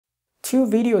2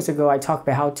 videos ago, I talked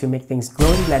about how to make things glow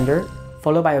in Blender,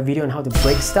 followed by a video on how to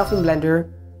break stuff in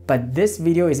Blender, but this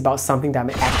video is about something that I'm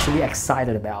actually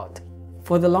excited about.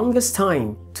 For the longest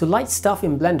time, to light stuff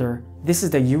in Blender, this is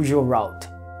the usual route.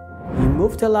 You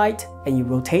move the light, and you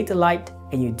rotate the light,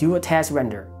 and you do a test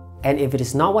render. And if it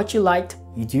is not what you liked,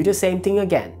 you do the same thing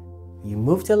again. You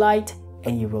move the light,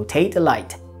 and you rotate the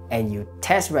light, and you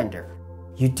test render.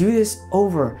 You do this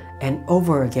over and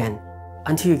over again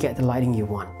until you get the lighting you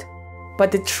want.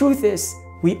 But the truth is,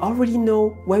 we already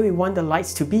know where we want the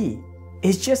lights to be.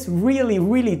 It's just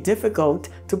really difficult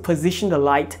to position the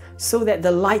light so that the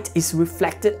light is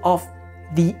reflected off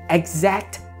the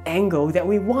exact angle that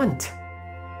we want.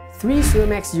 3ds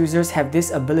Max users have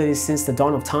this ability since the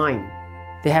dawn of time.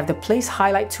 They have the Place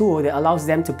Highlight tool that allows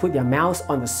them to put their mouse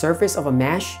on the surface of a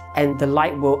mesh and the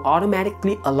light will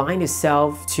automatically align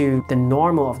itself to the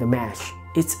normal of the mesh.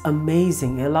 It's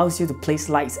amazing. It allows you to place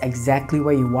lights exactly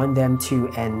where you want them to,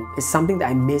 and it's something that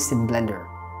I miss in Blender.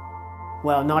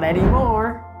 Well, not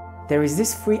anymore! There is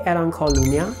this free add-on called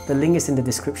Lumia. The link is in the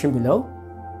description below.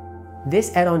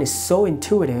 This add-on is so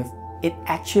intuitive, it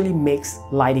actually makes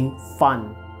lighting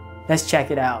fun. Let's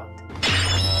check it out.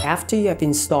 After you have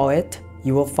installed it,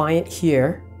 you will find it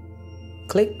here.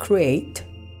 Click Create.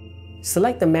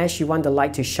 Select the mesh you want the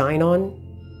light to shine on.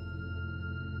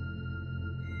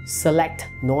 Select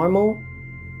Normal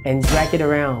and drag it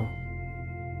around.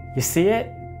 You see it?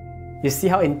 You see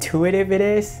how intuitive it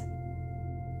is?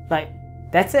 Like,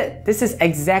 that's it. This is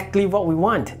exactly what we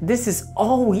want. This is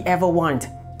all we ever want.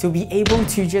 To be able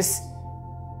to just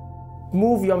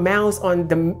move your mouse on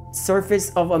the surface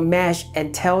of a mesh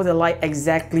and tell the light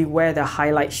exactly where the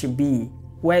highlight should be,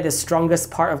 where the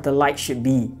strongest part of the light should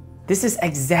be. This is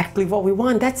exactly what we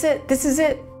want. That's it. This is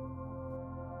it.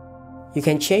 You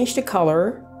can change the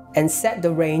color and set the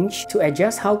range to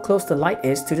adjust how close the light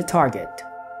is to the target.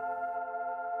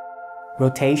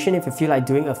 Rotation if you feel like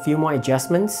doing a few more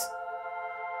adjustments.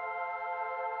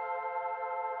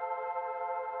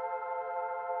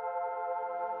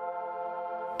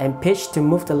 And pitch to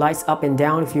move the lights up and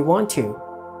down if you want to.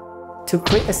 To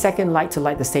create a second light to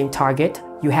light the same target,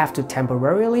 you have to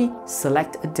temporarily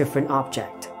select a different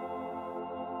object.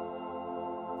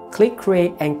 Click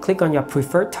Create and click on your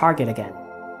preferred target again.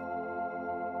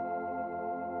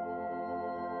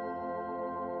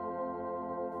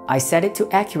 I set it to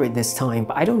accurate this time,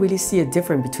 but I don't really see a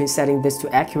difference between setting this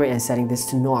to accurate and setting this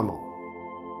to normal.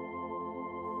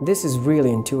 This is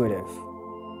really intuitive.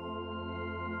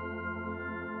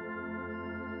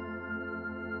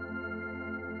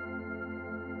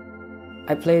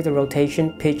 I play the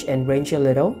rotation, pitch, and range a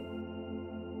little.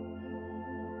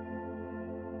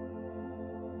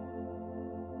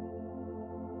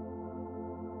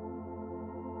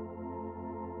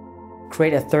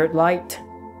 Create a third light.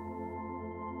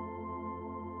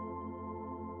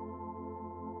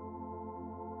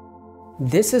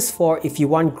 This is for if you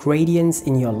want gradients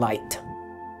in your light.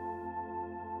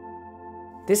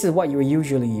 This is what you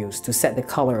usually use to set the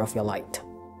color of your light.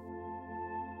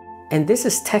 And this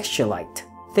is texture light.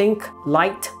 Think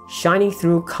light shining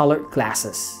through colored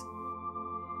glasses.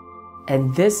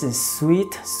 And this is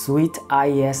sweet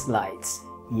IES lights.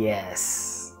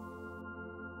 Yes.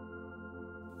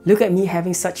 Look at me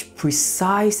having such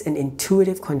precise and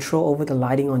intuitive control over the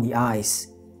lighting on the eyes.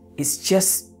 It's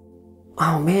just,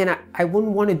 oh man, I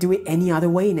wouldn't want to do it any other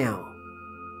way now.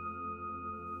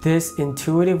 This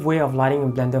intuitive way of lighting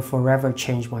in Blender forever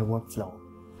changed my workflow.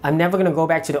 I'm never going to go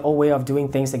back to the old way of doing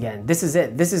things again. This is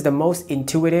it. This is the most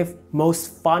intuitive,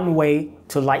 most fun way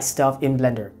to light stuff in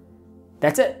Blender.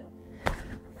 That's it.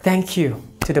 Thank you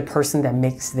to the person that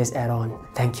makes this add-on.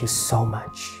 Thank you so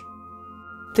much.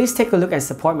 Please take a look and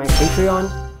support my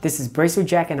Patreon. This is Bracelet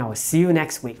Jack and I will see you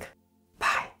next week.